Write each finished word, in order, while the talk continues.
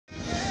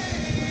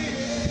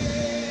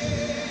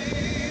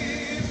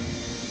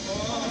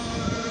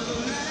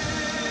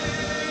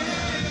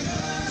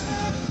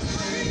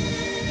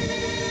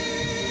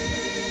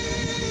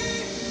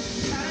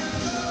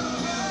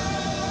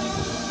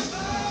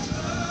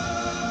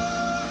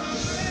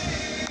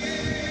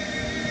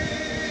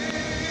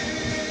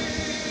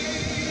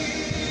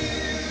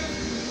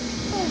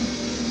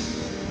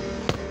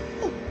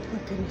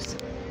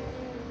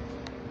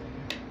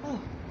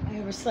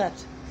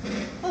overslept.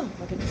 Oh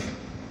my goodness.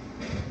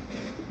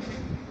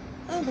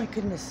 Oh my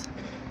goodness.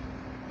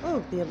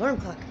 Oh, the alarm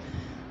clock.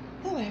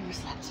 Oh, I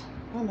overslept.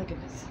 Oh my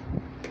goodness.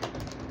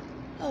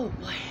 Oh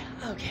boy.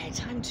 Okay,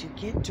 time to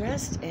get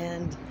dressed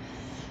and...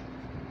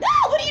 No!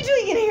 What are you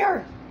doing in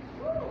here?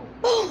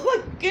 Oh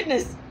my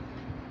goodness.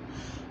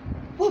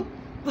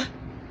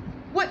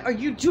 What are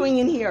you doing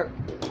in here?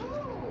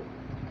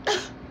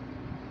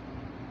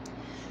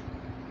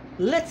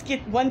 Let's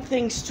get one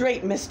thing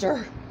straight,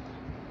 mister.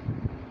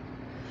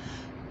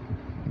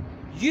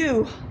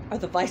 You are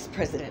the vice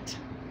president.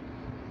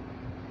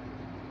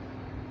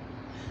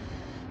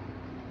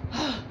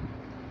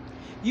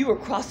 You are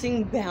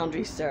crossing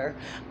boundaries, sir.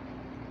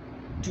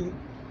 Do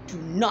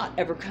not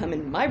ever come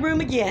in my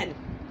room again.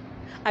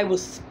 I will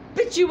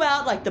spit you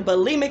out like the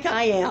bulimic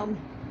I am.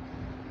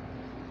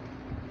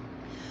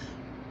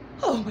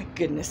 Oh my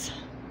goodness.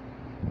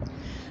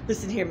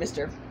 Listen here,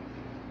 mister.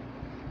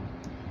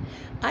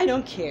 I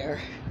don't care.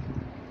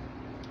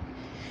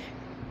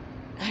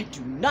 I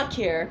do not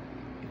care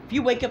if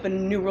you wake up in a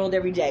new world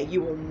every day.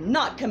 You will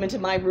not come into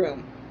my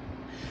room.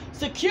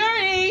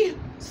 Security!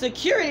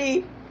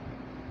 Security!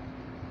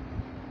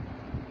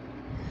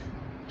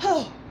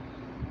 Oh.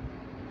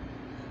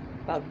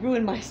 About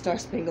ruined my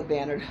Star-Spangled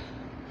Banner.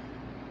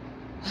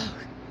 Oh,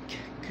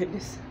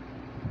 goodness.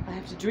 I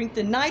have to drink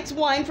the night's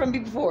wine from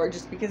before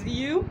just because of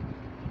you.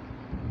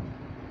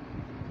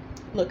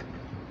 Look,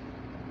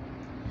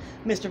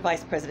 Mr.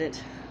 Vice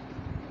President,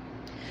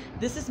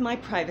 this is my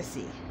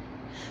privacy.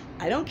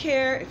 I don't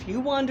care if you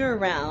wander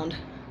around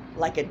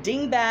like a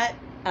dingbat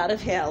out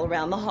of hell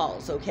around the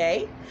halls,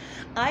 okay?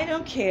 I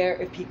don't care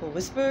if people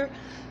whisper,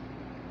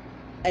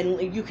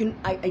 and you can,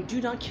 I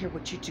do not care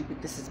what you do,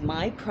 but this is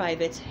my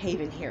private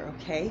haven here,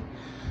 okay?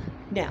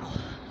 Now,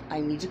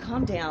 I need to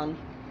calm down,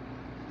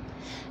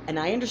 and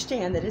I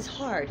understand that it's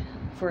hard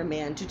for a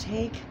man to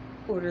take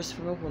orders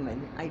from a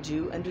woman. I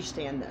do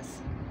understand this.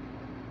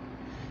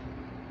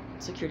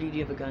 Security, do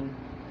you have a gun?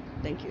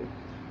 Thank you.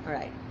 All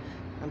right,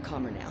 I'm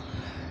calmer now.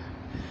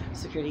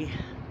 Security,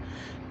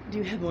 do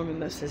you have more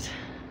mimosas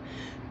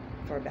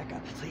for a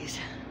backup, please?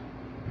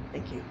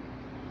 Thank you.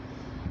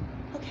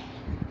 Okay,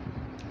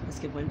 let's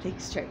get one thing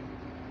straight.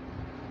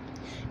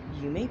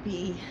 You may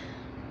be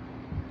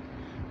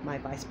my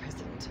vice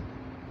president.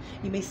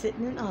 You may sit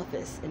in an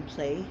office and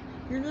play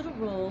your little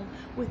role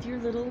with your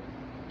little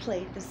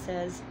plate that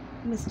says,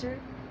 Mr.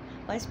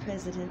 Vice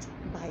President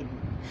Biden,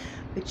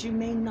 but you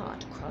may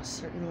not cross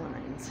certain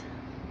lines.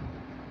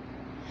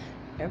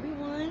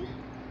 Everyone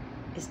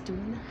is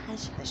doing the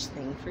hush-hush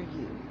thing for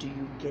you. Do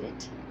you get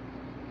it,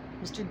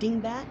 Mr.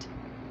 Dingbat?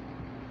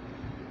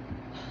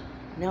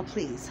 Now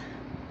please,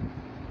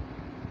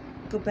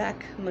 go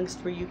back amongst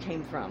where you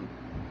came from.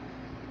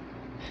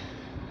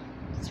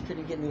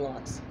 Security, get me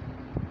locks.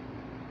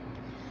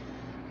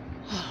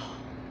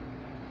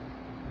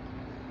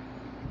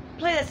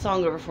 Play that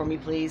song over for me,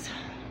 please.